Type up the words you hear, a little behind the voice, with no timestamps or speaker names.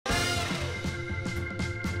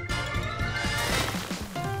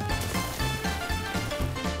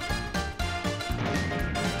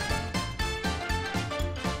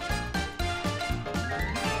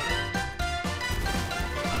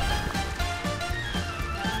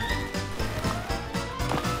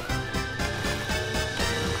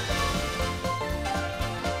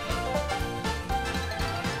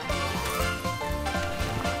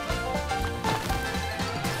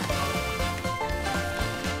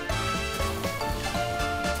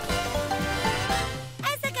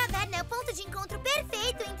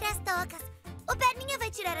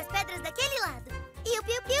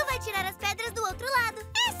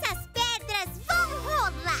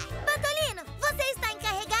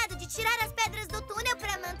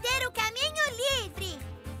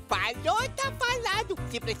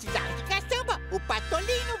Se precisar de caçamba, o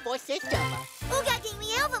Patolino você chama. O Gaguinho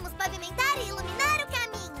e eu vamos pavimentar e iluminar o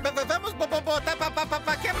caminho. Vamos botar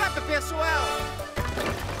pra quebrar, pessoal.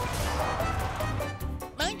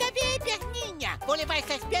 Manda ver, perninha. Vou levar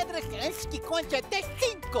essas pedras antes que conte até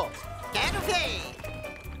 5. Quero ver.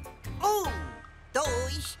 1,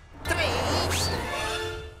 2, 3.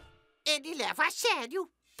 Ele leva a sério.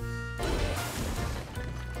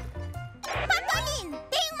 Patolino,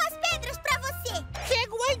 tem umas pedras pra você.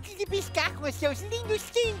 Chego antes de piscar com os seus lindos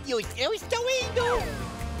cílios. Eu estou indo.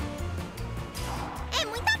 É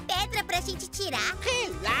muita pedra pra gente tirar.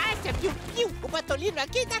 Relaxa, piu-piu. O Patolino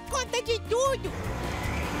aqui dá conta de tudo.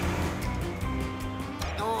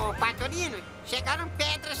 Ô, Patolino, chegaram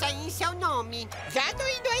pedras aí em seu nome. Já tô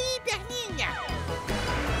indo aí, perninha.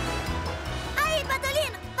 Aí,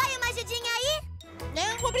 Patolino, vai uma ajudinha aí?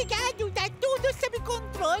 Não, obrigado. Tá tudo sob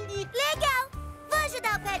controle. Legal. Vou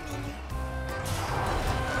ajudar o Perninha.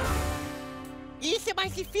 Isso é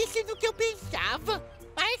mais difícil do que eu pensava.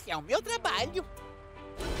 Mas é o meu trabalho.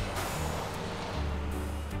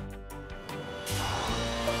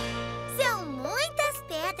 São muitas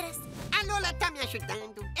pedras. A Lola tá me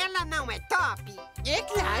ajudando. Ela não é top? É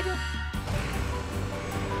claro.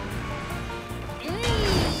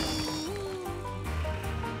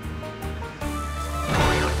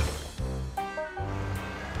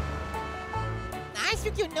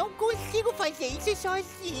 Acho que eu não consigo fazer isso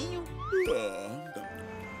sozinho.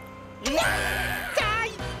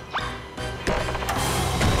 Sai!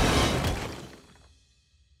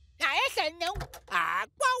 Ah, essa não! Ah,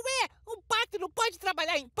 qual é? Um pato não pode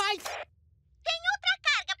trabalhar em paz? Tem outra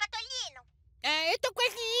carga, Patolino. Ah, eu tô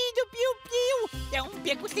quase indo, piu-piu! É um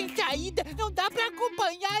beco sem saída, não dá pra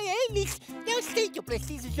acompanhar eles! Eu sei que eu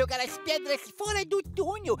preciso jogar as pedras fora do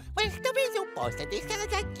túnel, mas talvez eu possa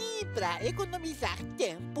deixá-las aqui pra economizar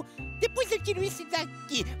tempo. Depois eu tiro isso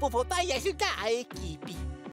daqui, vou voltar e ajudar a equipe.